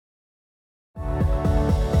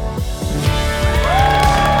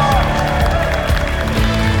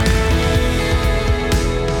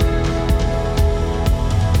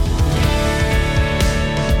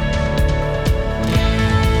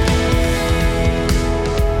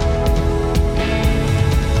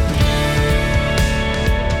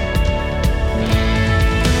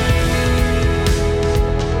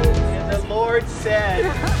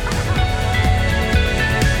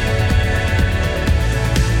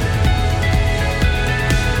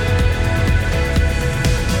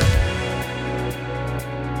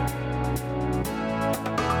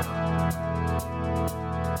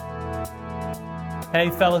Hey,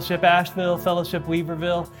 Fellowship Asheville, Fellowship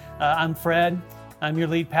Weaverville. I'm Fred. I'm your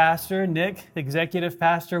lead pastor, Nick, executive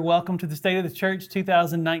pastor. Welcome to the State of the Church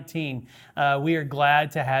 2019. We are glad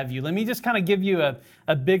to have you. Let me just kind of give you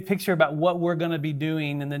a big picture about what we're going to be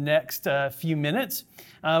doing in the next few minutes.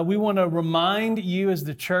 We want to remind you as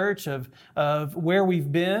the church of where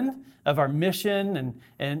we've been, of our mission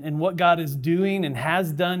and what God is doing and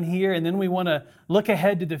has done here. And then we want to look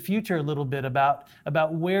ahead to the future a little bit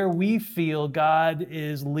about where we feel God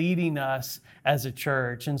is leading us as a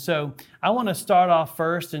church. And so I want to start off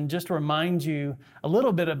first and just remind you a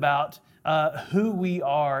little bit about who we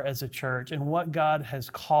are as a church and what God has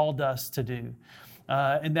called us to do.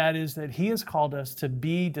 And that is that He has called us to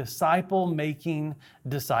be disciple-making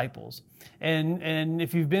disciples. And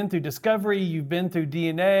if you've been through Discovery, you've been through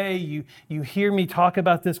DNA, you hear me talk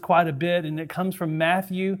about this quite a bit, and it comes from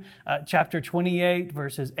Matthew chapter 28,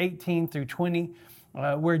 verses 18 through 20,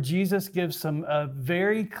 where Jesus gives some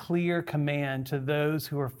very clear command to those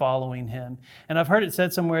who are following Him. And I've heard it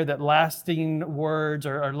said somewhere that lasting words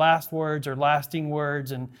or last words or lasting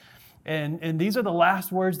words, and these are the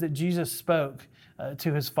last words that Jesus spoke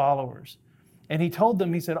to His followers. And He told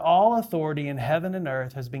them, He said, all authority in heaven and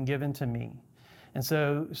earth has been given to me. And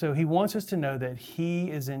so He wants us to know that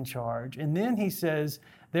He is in charge. And then He says,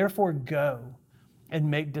 therefore go and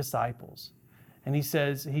make disciples. And He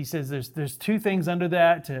says there's two things under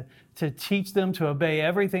that, to teach them to obey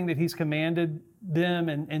everything that He's commanded them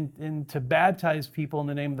and to baptize people in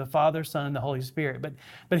the name of the Father, Son, and the Holy Spirit.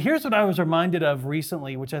 But here's what I was reminded of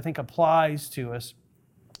recently, which I think applies to us,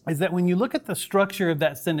 is that when you look at the structure of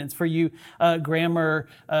that sentence, for you grammar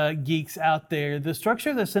geeks out there, the structure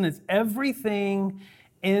of the sentence, everything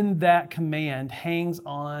in that command hangs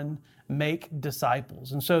on make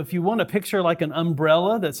disciples. And so if you want to picture like an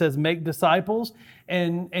umbrella that says make disciples,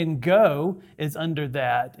 and go is under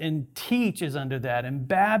that, and teach is under that, and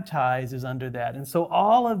baptize is under that. And so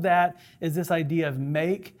all of that is this idea of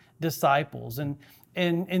make disciples.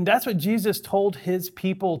 And that's what Jesus told His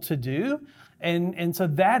people to do. And so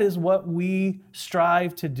that is what we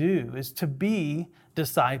strive to do, is to be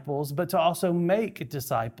disciples, but to also make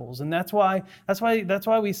disciples. And that's why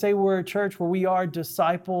we say we're a church where we are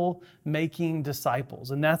disciple-making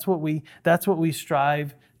disciples. And that's what we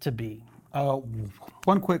strive to be.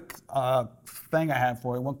 One quick thing I have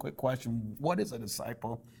for you, one quick question. What is a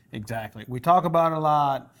disciple exactly? We talk about it a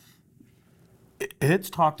lot. It's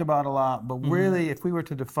talked about a lot, but really, if we were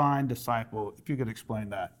to define disciple, if you could explain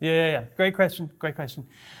that. Yeah. Great question.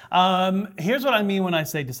 Here's what I mean when I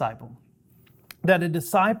say disciple. That a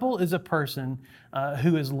disciple is a person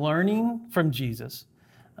who is learning from Jesus,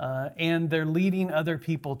 and they're leading other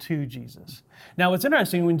people to Jesus. Now, what's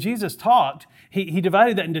interesting, when Jesus talked, he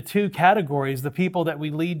divided that into two categories, the people that we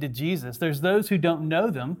lead to Jesus. There's those who don't know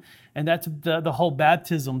them, and that's the whole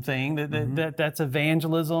baptism thing, that's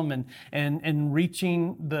evangelism and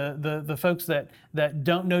reaching the folks that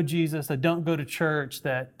don't know Jesus, that don't go to church,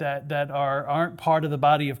 that aren't part of the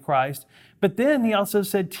body of Christ. But then He also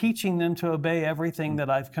said, teaching them to obey everything that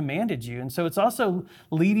I've commanded you. And so it's also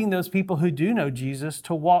leading those people who do know Jesus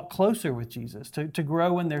to walk closer with Jesus, to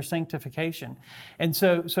grow in their sanctification. And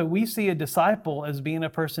so we see a disciple as being a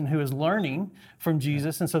person who is learning from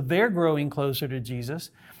Jesus, and so they're growing closer to Jesus.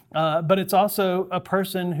 But it's also a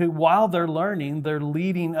person who, while they're learning, they're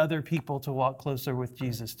leading other people to walk closer with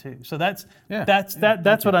Jesus too. So that's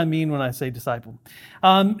what I mean when I say disciple.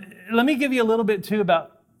 Let me give you a little bit too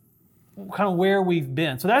about kind of where we've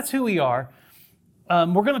been. So that's who we are.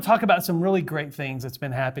 We're going to talk about some really great things that's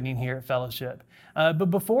been happening here at Fellowship.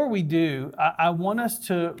 But before we do, I want us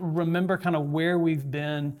to remember kind of where we've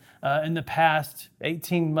been in the past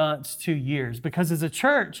 18 months, 2 years. Because as a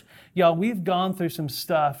church, y'all, we've gone through some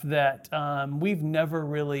stuff that we've never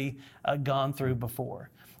really gone through before.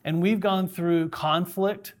 And we've gone through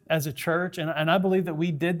conflict as a church, and I believe that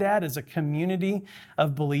we did that as a community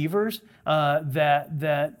of believers, that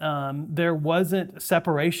there wasn't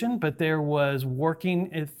separation, but there was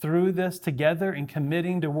working through this together and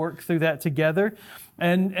committing to work through that together.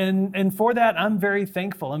 And for that, I'm very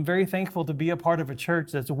thankful. I'm very thankful to be a part of a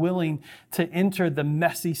church that's willing to enter the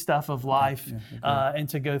messy stuff of life and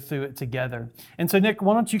to go through it together. And so, Nick,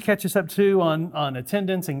 why don't you catch us up too on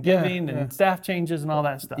attendance and giving and staff changes and all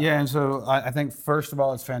that stuff? Yeah, and so I think first of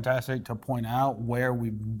all, it's fantastic to point out where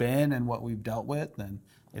we've been and what we've dealt with. And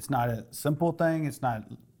it's not a simple thing. It's not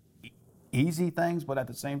easy things, but at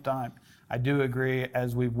the same time, I do agree,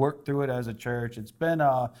 as we've worked through it as a church, it's been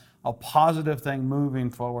a positive thing moving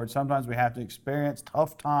forward. Sometimes we have to experience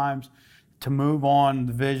tough times to move on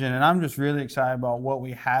the vision, and I'm just really excited about what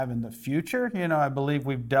we have in the future. You know, I believe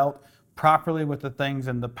we've dealt properly with the things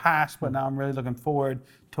in the past, but now I'm really looking forward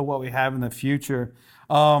to what we have in the future.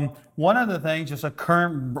 One of the things, just a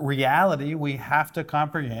current reality we have to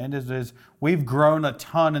comprehend is we've grown a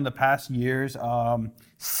ton in the past years.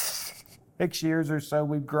 6 years or so,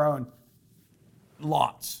 we've grown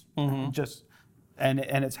lots. Just and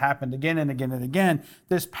it's happened again and again and again.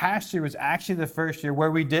 This past year was actually the first year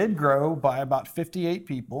where we did grow by about 58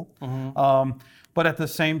 people. But at the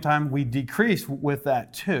same time, we decreased with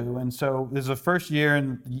that too. And so this is the first year,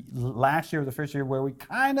 and last year was the first year where we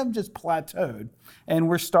kind of just plateaued. And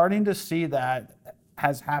we're starting to see that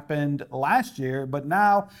has happened last year, but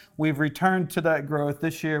now we've returned to that growth.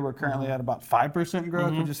 This year, we're currently at about 5%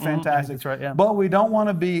 growth, which is fantastic. That's right, yeah. But we don't want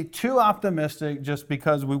to be too optimistic just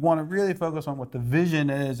because we want to really focus on what the vision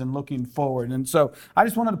is and looking forward. And so I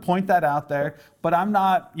just wanted to point that out there, but I'm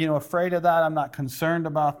not, afraid of that. I'm not concerned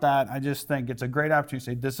about that. I just think it's a great opportunity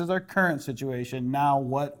to say, this is our current situation. Now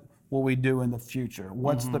what will we do in the future?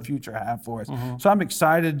 What's the future have for us? So I'm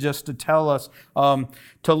excited just to tell us,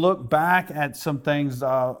 to look back at some things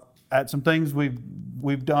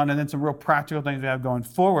we've done, and then some real practical things we have going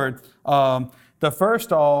forward. The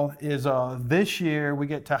first all is this year we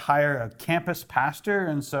get to hire a campus pastor,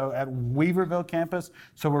 and so at Weaverville campus.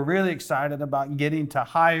 So we're really excited about getting to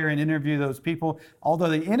hire and interview those people. Although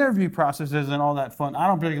the interview process isn't all that fun, I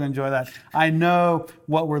don't particularly enjoy that. I know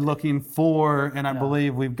what we're looking for, and I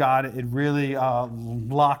believe we've got it really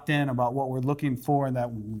locked in about what we're looking for in that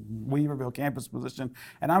Weaverville campus position.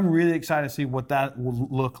 And I'm really excited to see what that will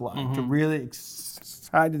look like. To really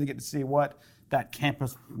excited to get to see what that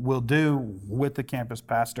campus will do with the campus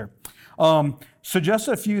pastor. So just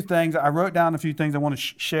a few things. I wrote down a few things I want to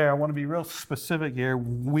share. I want to be real specific here.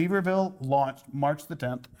 Weaverville launched March the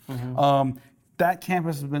 10th. That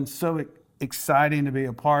campus has been so exciting to be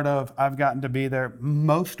a part of. I've gotten to be there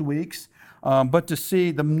most weeks. But to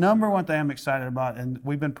see, the number one thing I'm excited about, and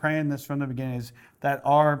we've been praying this from the beginning, is that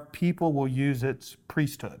our people will use its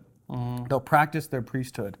priesthood. They'll practice their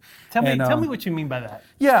priesthood. Tell me what you mean by that.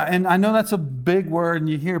 Yeah, and I know that's a big word, and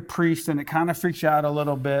you hear priest, and it kind of freaks you out a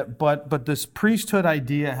little bit. But this priesthood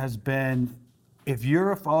idea has been, if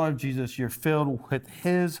you're a follower of Jesus, you're filled with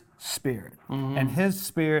His Spirit, and His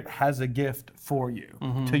Spirit has a gift for you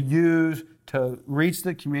to use to reach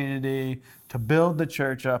the community, to build the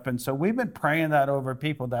church up. And so we've been praying that over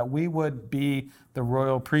people, that we would be the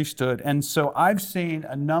royal priesthood. And so I've seen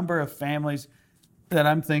a number of families that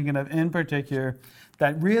I'm thinking of in particular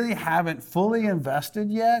that really haven't fully invested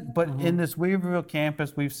yet, but in this Weaverville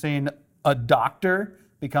campus, we've seen a doctor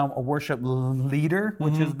become a worship leader,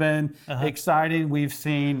 which has been exciting. We've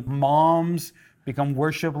seen moms become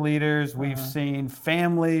worship leaders. We've seen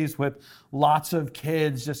families with lots of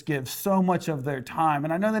kids just give so much of their time.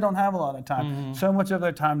 And I know they don't have a lot of time, so much of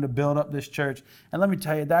their time to build up this church. And let me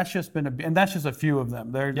tell you, that's just been, and that's just a few of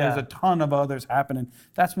them. There's a ton of others happening.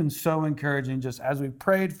 That's been so encouraging, just as we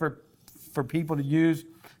prayed for people to use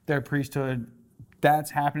their priesthood.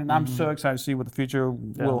 That's happening. I'm so excited to see what the future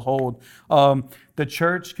will hold. The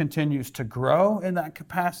church continues to grow in that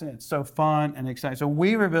capacity. It's so fun and exciting. So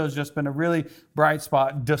Weaverville has just been a really bright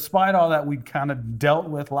spot. Despite all that we kind of dealt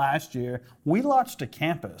with last year, we launched a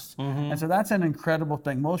campus. And so that's an incredible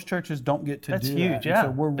thing. Most churches don't get to do that. That's huge, And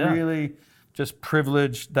so we're really just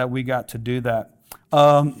privileged that we got to do that.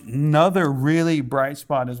 Another really bright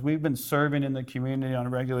spot is we've been serving in the community on a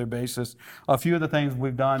regular basis. A few of the things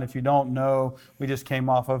we've done, if you don't know, we just came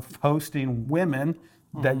off of hosting women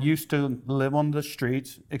that used to live on the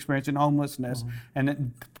streets, experiencing homelessness,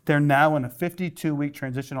 and they're now in a 52-week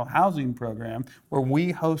transitional housing program where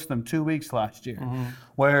we host them 2 weeks last year,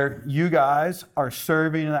 where you guys are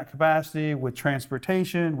serving in that capacity with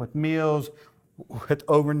transportation, with meals, with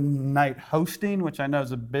overnight hosting, which I know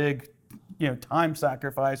is a big time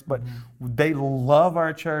sacrifice, but they love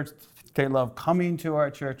our church. They love coming to our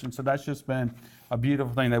church. And so that's just been a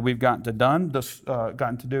beautiful thing that we've gotten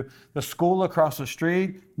to do. The school across the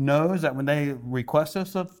street knows that when they request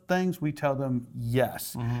us of things, we tell them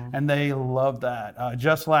yes. And they love that.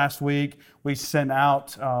 Just last week, we sent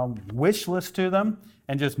out wish lists to them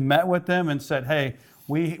and just met with them and said, hey,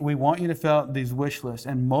 we want you to fill out these wish lists.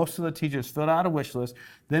 And most of the teachers filled out a wish list.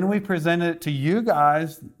 Then we presented it to you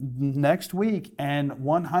guys next week, and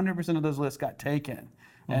 100% of those lists got taken.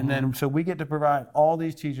 And then so we get to provide all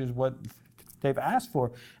these teachers what they've asked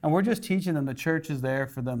for. And we're just teaching them the church is there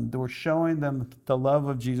for them. We're showing them the love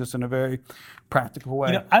of Jesus in a very practical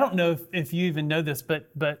way. I don't know if you even know this, but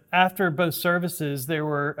after both services, there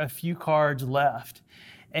were a few cards left.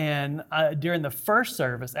 And during the first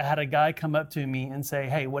service, I had a guy come up to me and say,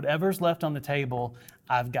 "Hey, whatever's left on the table,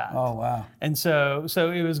 I've got." Oh, wow. And so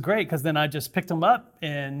it was great because then I just picked them up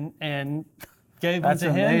and gave That's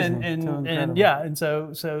them to amazing. him, Too and incredible. yeah, and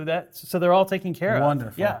so they're all taken care of.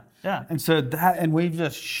 Wonderful. Yeah. And so and we've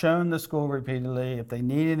just shown the school repeatedly, if they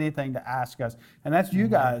need anything, to ask us. And that's you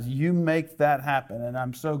guys. You make that happen. And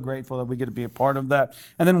I'm so grateful that we get to be a part of that.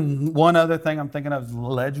 And then one other thing I'm thinking of is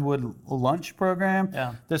Ledgewood Lunch Program.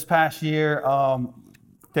 Yeah. This past year,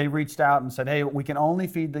 they reached out and said, hey, we can only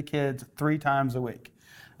feed the kids 3 times a week.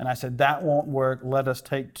 And I said, that won't work. Let us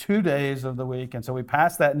take 2 days of the week. And so we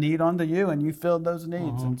passed that need on to you, and you filled those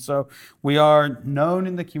needs. And so we are known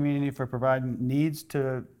in the community for providing needs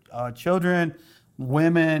to children,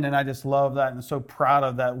 women, and I just love that and so proud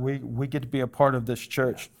of that. We get to be a part of this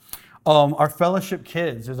church. Our Fellowship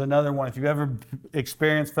Kids is another one. If you've ever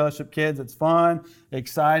experienced Fellowship Kids, it's fun,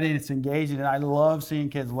 exciting, it's engaging, and I love seeing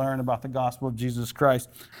kids learn about the gospel of Jesus Christ.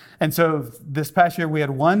 And so this past year, we had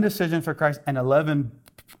 1 decision for Christ and 11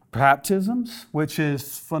 baptisms, which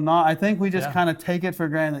is phenomenal. I think we just kind of take it for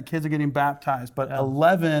granted that kids are getting baptized, but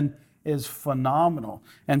 11 is phenomenal.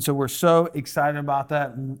 And so we're so excited about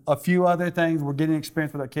that. A few other things we're getting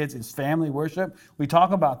experience with our kids is family worship. We talk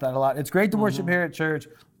about that a lot. It's great to worship here at church,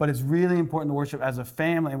 but it's really important to worship as a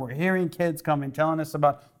family. And we're hearing kids coming, telling us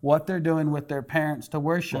about what they're doing with their parents to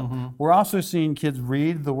worship. We're also seeing kids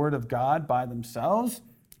read the Word of God by themselves.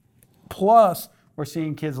 Plus, we're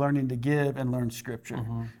seeing kids learning to give and learn Scripture.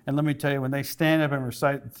 And let me tell you, when they stand up and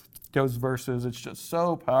recite those verses, it's just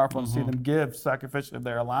so powerful to see them give sacrificially of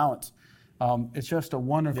their allowance. It's just a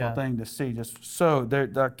wonderful thing to see. Just so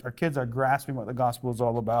our kids are grasping what the gospel is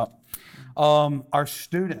all about. Our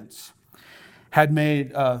students had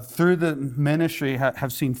made, through the ministry,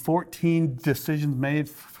 have seen 14 decisions made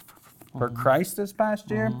for Christ this past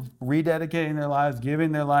year, rededicating their lives,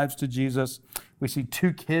 giving their lives to Jesus. We see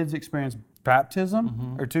 2 kids experience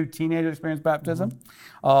baptism, or 2 teenagers experience baptism.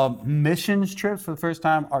 Missions trips for the first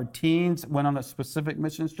time. Our teens went on a specific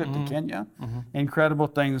missions trip to Kenya. Incredible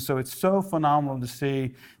things. So it's so phenomenal to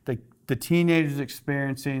see the teenagers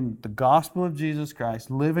experiencing the gospel of Jesus Christ,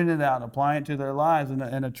 living it out, applying it to their lives in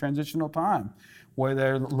a transitional time where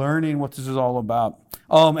they're learning what this is all about.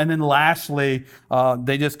 And then lastly,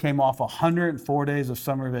 they just came off 104 days of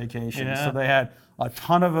summer vacation. So they had a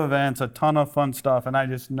ton of events, a ton of fun stuff, and I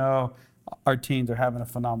just know our teens are having a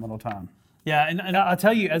phenomenal time. Yeah, and I'll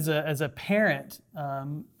tell you, as a parent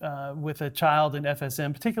with a child in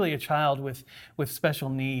FSM, particularly a child with special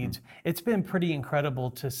needs, it's been pretty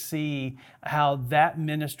incredible to see how that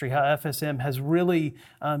ministry, how FSM has really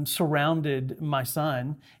surrounded my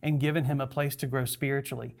son and given him a place to grow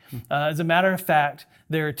spiritually. As a matter of fact,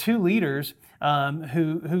 there are 2 leaders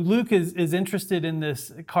who Luke is interested in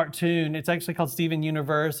this cartoon. It's actually called Steven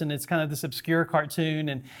Universe, and it's kind of this obscure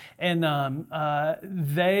cartoon, and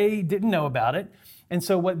they didn't know about it. And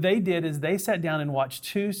so what they did is they sat down and watched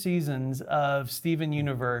 2 seasons of Steven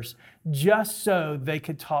Universe just so they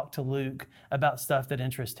could talk to Luke about stuff that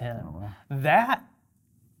interests him. Oh, wow. That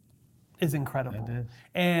is incredible. That is.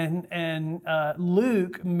 And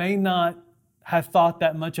Luke may not have thought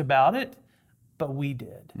that much about it, but we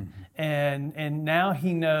did. And now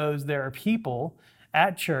he knows there are people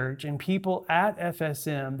at church and people at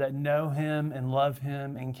FSM that know him and love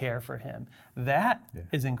him and care for him. That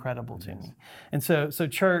is incredible to me. And so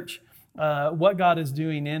church, what God is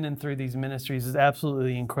doing in and through these ministries is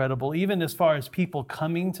absolutely incredible. Even as far as people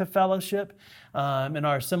coming to fellowship in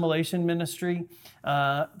our assimilation ministry,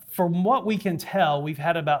 from what we can tell, we've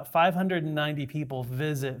had about 590 people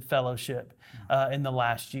visit fellowship in the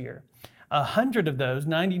last year. 100 of those,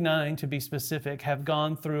 99 to be specific, have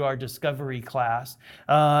gone through our discovery class,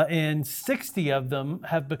 and 60 of them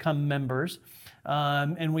have become members.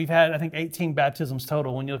 And we've had, I think, 18 baptisms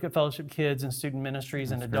total when you look at Fellowship Kids and student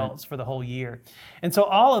ministries and adults for the whole year. And so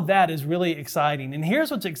all of that is really exciting. And here's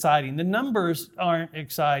what's exciting. The numbers aren't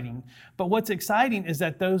exciting, but what's exciting is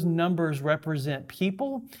that those numbers represent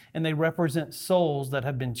people and they represent souls that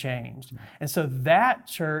have been changed. And so that,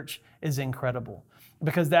 church, is incredible.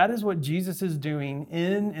 Because that is what Jesus is doing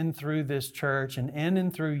in and through this church and in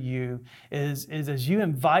and through you, is as you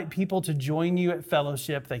invite people to join you at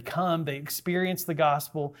fellowship, they come, they experience the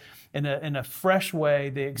gospel in a fresh way,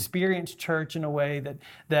 they experience church in a way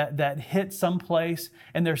that hits someplace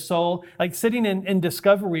in their soul. Like sitting in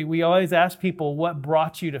Discovery, we always ask people, what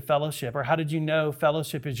brought you to fellowship? Or how did you know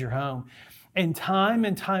fellowship is your home? And time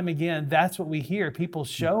again, that's what we hear. People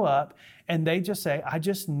show up and they just say, I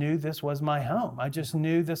just knew this was my home. I just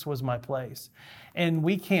knew this was my place. And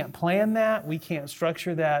we can't plan that. We can't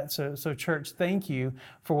structure that. So church, thank you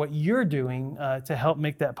for what you're doing to help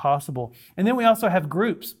make that possible. And then we also have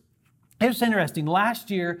groups. It's interesting.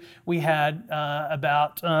 Last year, we had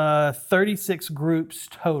about 36 groups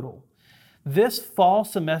total. This fall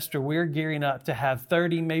semester, we're gearing up to have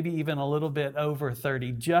 30, maybe even a little bit over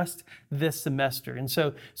 30, just this semester. And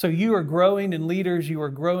so you are growing in leaders, you are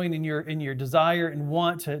growing in your desire and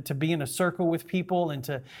want to be in a circle with people and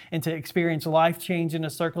to experience life change in a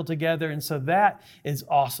circle together. And so that is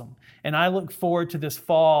awesome. And I look forward to this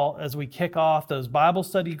fall as we kick off those Bible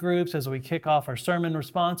study groups, as we kick off our sermon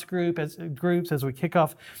response groups, as we kick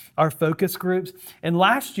off our focus groups. And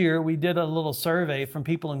last year, we did a little survey from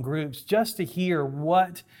people in groups just to hear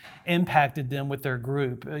what impacted them with their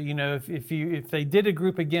group. If they did a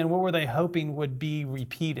group again, what were they hoping would be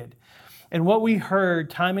repeated? And what we heard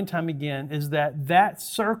time and time again is that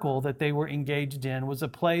circle that they were engaged in was a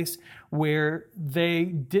place where they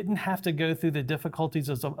didn't have to go through the difficulties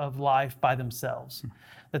of life by themselves,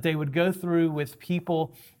 that they would go through with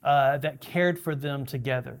people that cared for them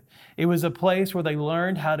together. It was a place where they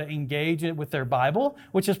learned how to engage it with their Bible,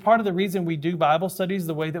 which is part of the reason we do Bible studies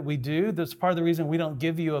the way that we do. That's part of the reason we don't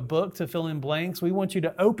give you a book to fill in blanks. We want you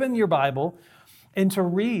to open your Bible and to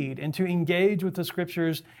read and to engage with the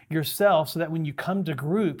scriptures yourself so that when you come to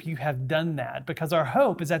group, you have done that. Because our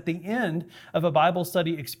hope is at the end of a Bible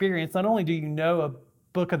study experience, not only do you know a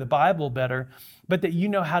book of the Bible better, but that you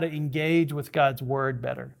know how to engage with God's word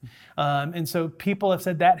better. And so people have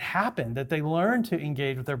said that happened, that they learned to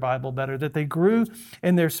engage with their Bible better, that they grew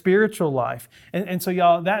in their spiritual life. And so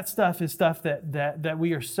y'all, that stuff is stuff that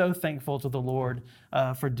we are so thankful to the Lord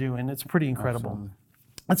for doing. It's pretty incredible. Absolutely.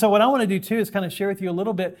 And so what I want to do too is kind of share with you a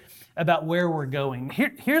little bit about where we're going.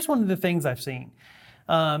 Here's one of the things I've seen.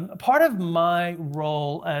 Part of my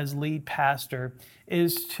role as lead pastor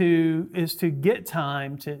is to get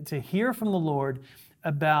time to hear from the Lord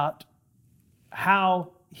about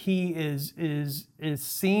how He is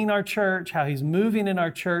seeing our church, how He's moving in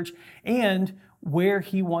our church, and where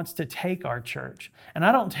He wants to take our church. And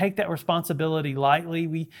I don't take that responsibility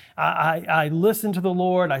lightly. I listen to the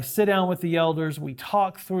Lord, I sit down with the elders, we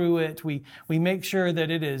talk through it, we make sure that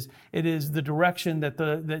it is the direction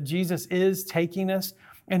that Jesus is taking us.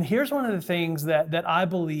 And here's one of the things that I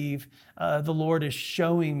believe the Lord is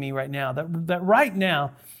showing me right now, that right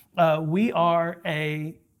now we are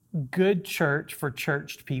a good church for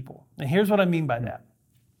churched people. And here's what I mean by that.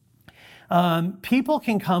 People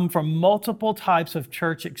can come from multiple types of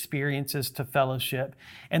church experiences to fellowship,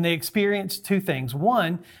 and they experience two things.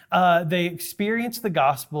 One, they experience the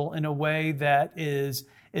gospel in a way that is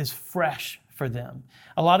fresh for them.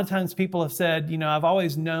 A lot of times people have said, I've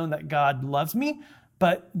always known that God loves me,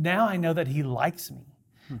 but now I know that He likes me.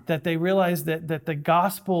 That they realize that the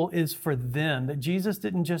gospel is for them, that Jesus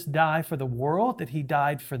didn't just die for the world, that He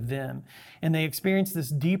died for them. And they experience this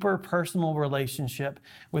deeper personal relationship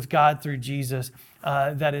with God through Jesus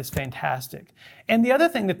that is fantastic. And the other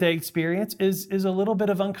thing that they experience is a little bit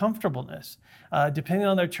of uncomfortableness. Depending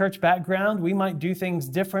on their church background, we might do things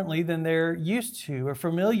differently than they're used to or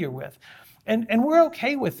familiar with. And we're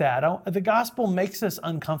okay with that. The gospel makes us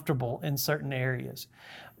uncomfortable in certain areas.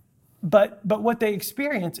 But what they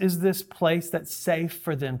experience is this place that's safe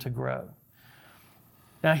for them to grow.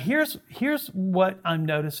 Now, here's what I'm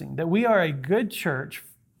noticing, that we are a good church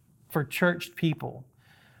for churched people.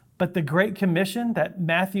 But the Great Commission, that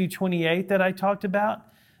Matthew 28 that I talked about,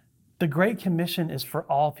 the Great Commission is for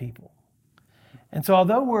all people. And so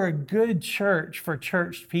although we're a good church for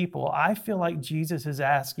churched people, I feel like Jesus is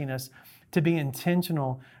asking us to be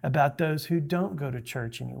intentional about those who don't go to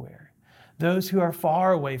church anywhere. Those who are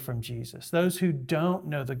far away from Jesus, those who don't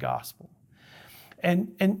know the gospel.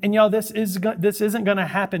 And y'all, this isn't going to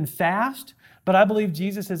happen fast, but I believe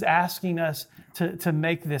Jesus is asking us to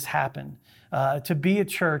make this happen, to be a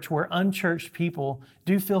church where unchurched people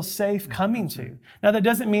do feel safe coming to. Now, that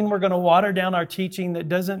doesn't mean we're going to water down our teaching. That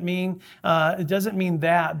doesn't mean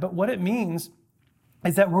that. But what it means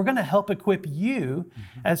is that we're going to help equip you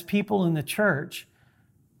as people in the church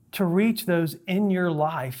to reach those in your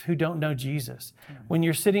life who don't know Jesus. When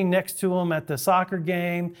you're sitting next to them at the soccer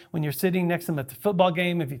game, when you're sitting next to them at the football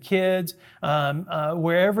game of your kids,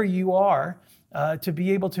 wherever you are, to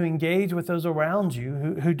be able to engage with those around you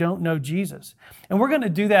who don't know Jesus. And we're going to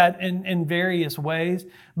do that in various ways.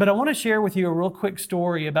 But I want to share with you a real quick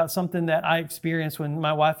story about something that I experienced when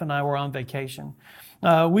my wife and I were on vacation.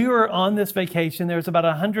 We were on this vacation. There was about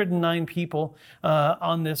 109 people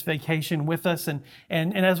on this vacation with us. And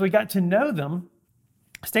as we got to know them,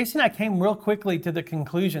 Stacy and I came real quickly to the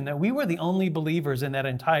conclusion that we were the only believers in that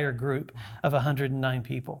entire group of 109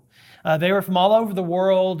 people. They were from all over the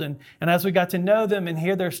world, and as we got to know them and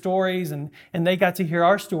hear their stories, and they got to hear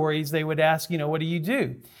our stories, they would ask, what do you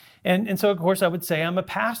do? And so, of course, I would say I'm a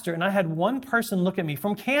pastor, and I had one person look at me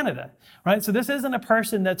from Canada, right? So this isn't a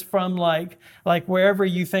person that's from like wherever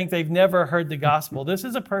you think they've never heard the gospel. This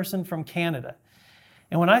is a person from Canada.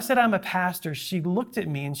 And when I said I'm a pastor, she looked at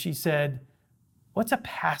me and she said, "What's a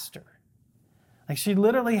pastor?" Like, she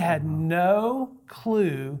literally had no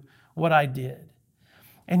clue what I did.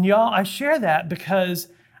 And y'all, I share that because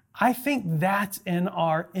I think that's in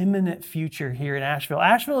our imminent future here in Asheville.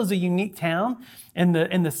 Asheville is a unique town in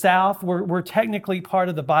the South. We're technically part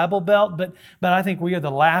of the Bible Belt, but I think we are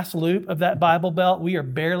the last loop of that Bible Belt. We are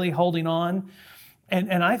barely holding on.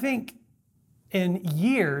 And I think in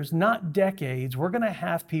years, not decades, we're going to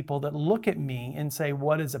have people that look at me and say,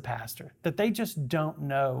 "What is a pastor?" That they just don't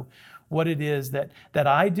know what it is that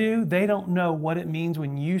I do. They don't know what it means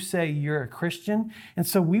when you say you're a Christian. And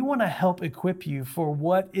so we want to help equip you for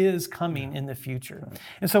what is coming in the future.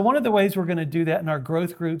 And so one of the ways we're going to do that in our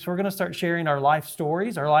growth groups, we're going to start sharing our life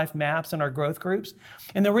stories, our life maps in our growth groups.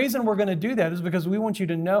 And the reason we're going to do that is because we want you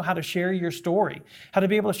to know how to share your story, how to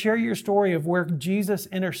be able to share your story of where Jesus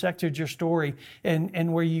intersected your story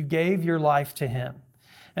and where you gave your life to Him.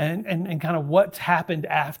 And kind of what's happened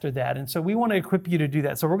after that. And so we want to equip you to do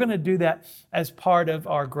that. So we're going to do that as part of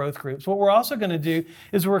our growth groups. What we're also going to do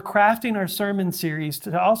is we're crafting our sermon series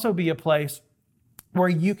to also be a place where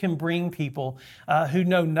you can bring people who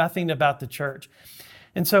know nothing about the church.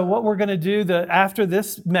 And so what we're going to do after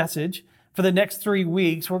this message, for the next 3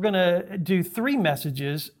 weeks, we're going to do 3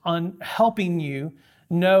 messages on helping you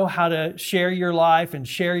know how to share your life and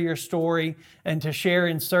share your story and to share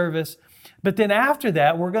in service. But then after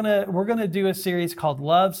that, we're gonna do a series called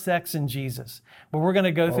Love, Sex, and Jesus, where we're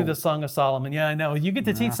gonna go through the Song of Solomon. Yeah, I know. You get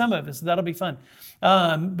to teach some of us, so that'll be fun.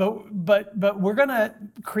 But we're gonna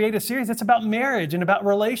create a series that's about marriage and about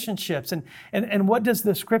relationships and what does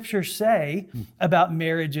the Scripture say about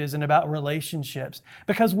marriages and about relationships?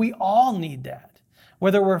 Because we all need that.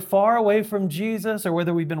 Whether we're far away from Jesus or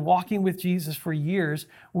whether we've been walking with Jesus for years,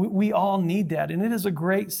 we all need that. And it is a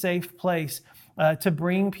great, safe place to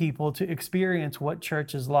bring people to experience what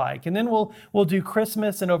church is like. And then we'll do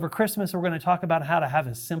Christmas, and over Christmas we're going to talk about how to have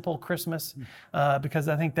a simple Christmas because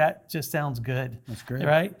I think that just sounds good. That's great.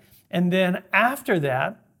 Right? And then after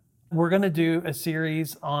that, we're going to do a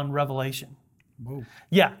series on Revelation. Whoa.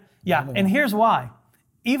 Yeah. And here's why.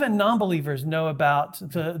 Even non-believers know about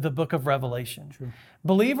the book of Revelation. True.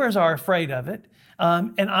 Believers are afraid of it,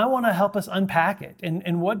 and I want to help us unpack it.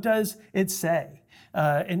 And what does it say?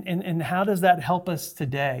 And how does that help us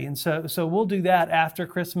today? And so we'll do that after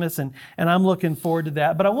Christmas, and I'm looking forward to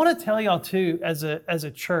that. But I want to tell y'all too, as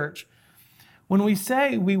a church, when we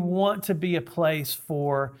say we want to be a place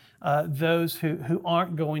for those who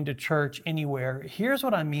aren't going to church anywhere, here's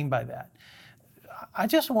what I mean by that. I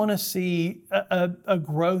just want to see a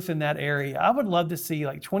growth in that area. I would love to see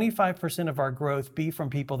like 25% of our growth be from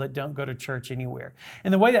people that don't go to church anywhere.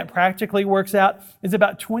 And the way that practically works out is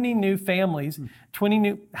about 20 new families, 20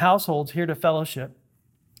 new households here to Fellowship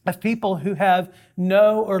of people who have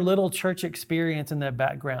no or little church experience in their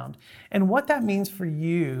background. And what that means for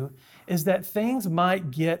you is that things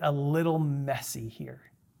might get a little messy here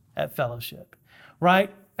at Fellowship,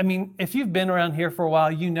 right? I mean, if you've been around here for a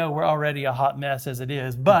while, you know we're already a hot mess as it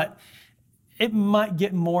is, but it might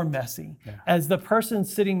get more messy as the person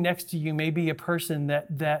sitting next to you may be a person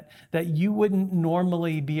that you wouldn't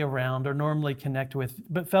normally be around or normally connect with.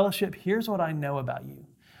 But Fellowship, here's what I know about you.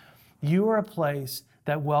 You are a place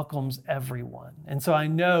that welcomes everyone. And so I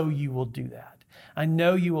know you will do that. I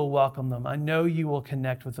know you will welcome them. I know you will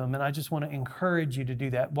connect with them. And I just want to encourage you to do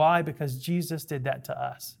that. Why? Because Jesus did that to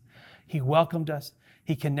us. He welcomed us.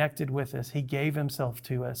 He connected with us. He gave Himself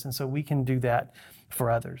to us. And so we can do that for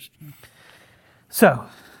others. So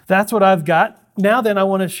that's what I've got. Now then, I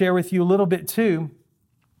want to share with you a little bit too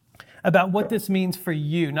about what this means for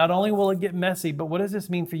you. Not only will it get messy, but what does this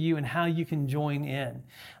mean for you and how you can join in?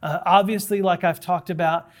 Obviously, like I've talked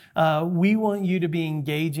about, we want you to be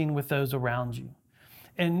engaging with those around you.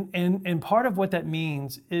 And part of what that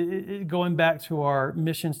means, going back to our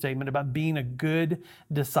mission statement about being a good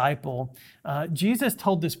disciple, Jesus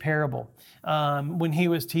told this parable when he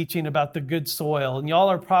was teaching about the good soil. And y'all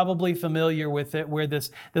are probably familiar with it, where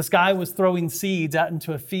this guy was throwing seeds out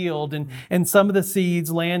into a field, and some of the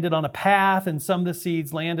seeds landed on a path, and some of the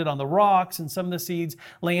seeds landed on the rocks, and some of the seeds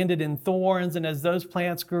landed in thorns. And as those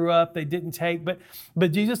plants grew up, they didn't take.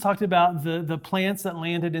 But Jesus talked about the plants that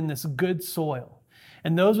landed in this good soil.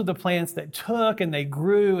 And those were the plants that took and they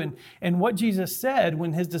grew. And what Jesus said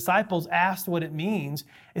when his disciples asked what it means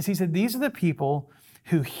is he said, these are the people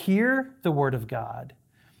who hear the word of God,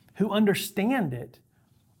 who understand it,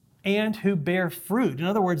 and who bear fruit. In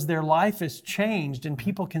other words, their life is changed and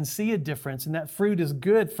people can see a difference, and that fruit is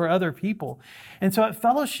good for other people. And so at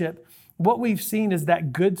Fellowship, what we've seen is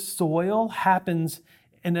that good soil happens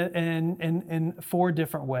in 4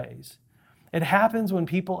 different ways. It happens when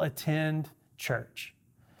people attend church.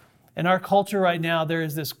 In our culture right now, there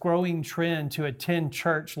is this growing trend to attend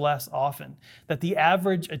church less often. That the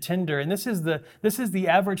average attender, and this is the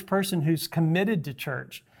average person who's committed to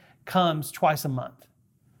church, comes twice a month.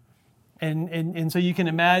 And so you can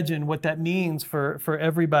imagine what that means for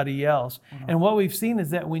everybody else. Mm-hmm. And what we've seen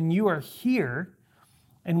is that when you are here,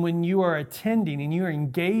 and when you are attending and you are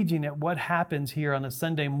engaging at what happens here on a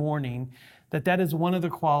Sunday morning, that is one of the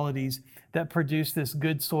qualities that produce this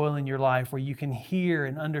good soil in your life, where you can hear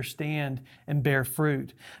and understand and bear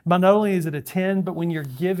fruit. But not only is it attend, but when you're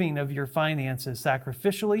giving of your finances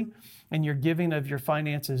sacrificially and you're giving of your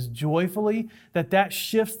finances joyfully, that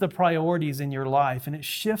shifts the priorities in your life, and it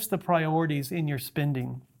shifts the priorities in your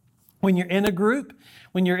spending. When you're in a group,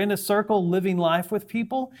 when you're in a circle living life with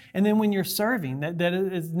people, and then when you're serving, that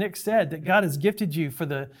as Nick said, that God has gifted you for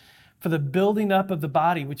the building up of the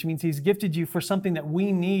body, which means he's gifted you for something that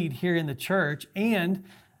we need here in the church, and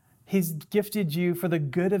he's gifted you for the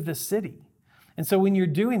good of the city. And so when you're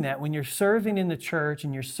doing that, when you're serving in the church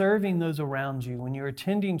and you're serving those around you, when you're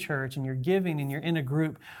attending church and you're giving and you're in a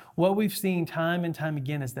group, what we've seen time and time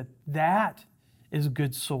again is that is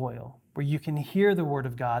good soil, where you can hear the word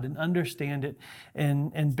of God and understand it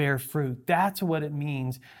and bear fruit. That's what it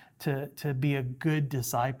means to be a good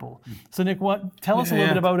disciple. So Nick, tell us a little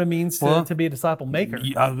bit about what it means to be a disciple maker.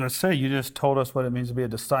 I was going to say, you just told us what it means to be a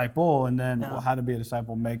disciple, and then how to be a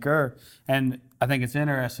disciple maker. And I think it's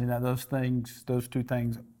interesting that those 2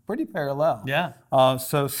 things are pretty parallel. Yeah.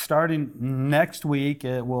 So starting next week,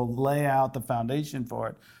 it will lay out the foundation for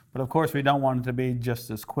it. But of course, we don't want it to be just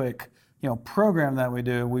this quick, program that we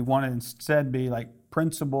do. We want it instead be like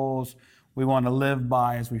principles we want to live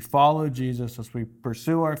by as we follow Jesus, as we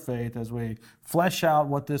pursue our faith, as we flesh out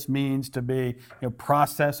what this means to be,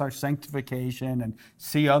 process our sanctification and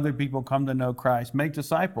see other people come to know Christ, make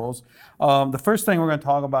disciples. The first thing we're going to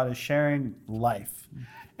talk about is sharing life.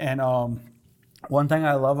 And one thing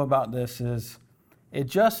I love about this is it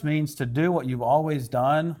just means to do what you've always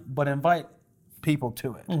done, but invite people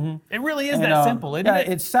to it. Mm-hmm. It really is that simple, isn't it?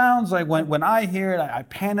 It sounds like when I hear it, I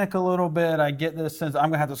panic a little bit. I get this sense I'm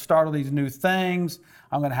going to have to start all these new things.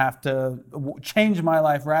 I'm going to have to change my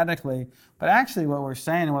life radically. But actually what we're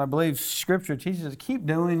saying, and what I believe Scripture teaches, is keep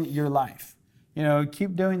doing your life.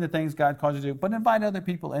 Keep doing the things God calls you to do, but invite other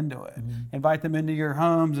people into it. Mm-hmm. Invite them into your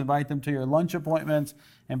homes, invite them to your lunch appointments,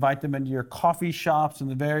 invite them into your coffee shops and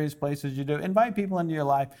the various places you do. Invite people into your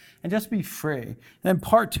life and just be free. And then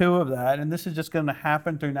part 2 of that, and this is just going to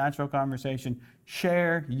happen through natural conversation,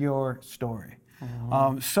 share your story.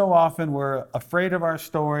 Mm-hmm. So often we're afraid of our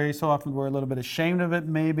story. So often we're a little bit ashamed of it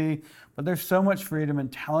maybe, but there's so much freedom in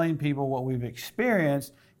telling people what we've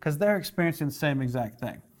experienced because they're experiencing the same exact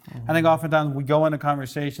thing. Mm-hmm. I think oftentimes we go into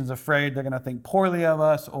conversations afraid they're going to think poorly of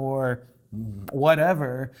us or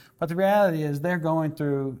whatever, but the reality is they're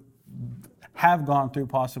have gone through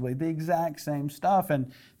possibly the exact same stuff,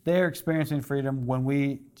 and they're experiencing freedom when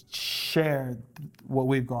we share what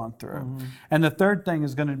we've gone through. Mm-hmm. And the third thing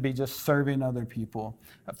is going to be just serving other people.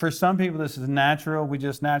 For some people, this is natural. We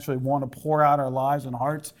just naturally want to pour out our lives and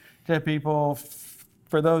hearts to people.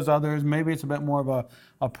 For those others, maybe it's a bit more of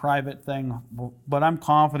a private thing, but I'm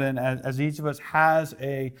confident as each of us has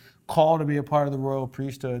a call to be a part of the royal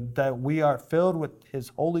priesthood, that we are filled with His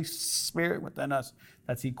Holy Spirit within us,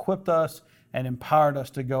 that's equipped us and empowered us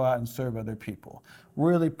to go out and serve other people.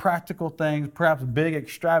 Really practical things, perhaps big,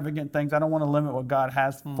 extravagant things. I don't want to limit what God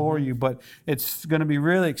has for you, but it's going to be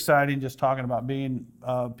really exciting just talking about being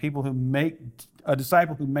people who make a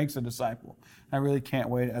disciple who makes a disciple. I really can't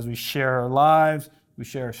wait as we share our lives, we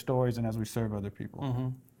share our stories, and as we serve other people. Mm-hmm.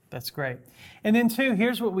 That's great. And then 2,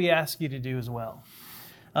 here's what we ask you to do as well.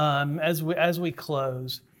 As we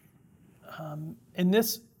close, in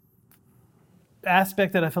this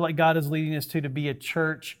aspect that I feel like God is leading us to be a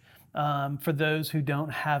church for those who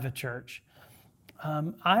don't have a church.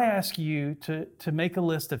 I ask you to make a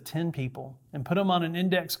list of 10 people and put them on an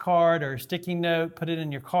index card or a sticky note, put it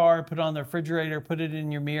in your car, put it on the refrigerator, put it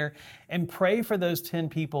in your mirror, and pray for those 10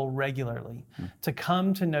 people regularly to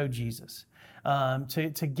come to know Jesus,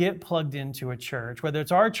 to get plugged into a church, whether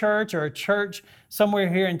it's our church or a church somewhere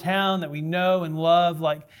here in town that we know and love,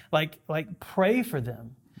 like pray for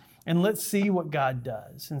them. And let's see what God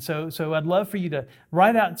does. And so I'd love for you to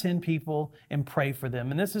write out 10 people and pray for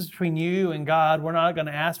them. And this is between you and God. We're not going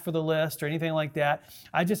to ask for the list or anything like that.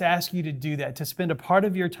 I just ask you to do that, to spend a part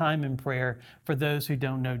of your time in prayer for those who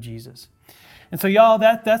don't know Jesus. And so y'all,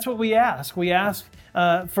 that's what we ask. We ask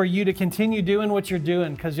for you to continue doing what you're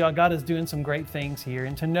doing, because y'all, God is doing some great things here.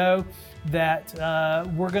 And to know that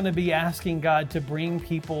we're going to be asking God to bring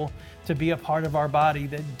people to be a part of our body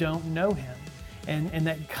that don't know Him. And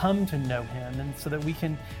that come to know Him, and so that we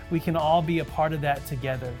can all be a part of that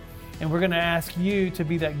together. And we're going to ask you to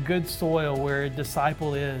be that good soil where a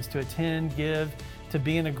disciple is, to attend, give, to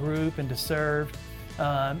be in a group, and to serve.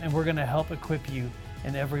 And we're going to help equip you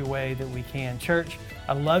in every way that we can. Church,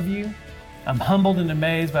 I love you. I'm humbled and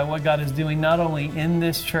amazed by what God is doing, not only in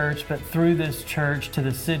this church, but through this church to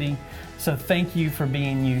the city. So thank you for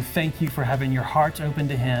being you. Thank you for having your hearts open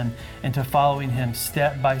to Him and to following Him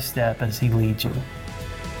step by step as He leads you.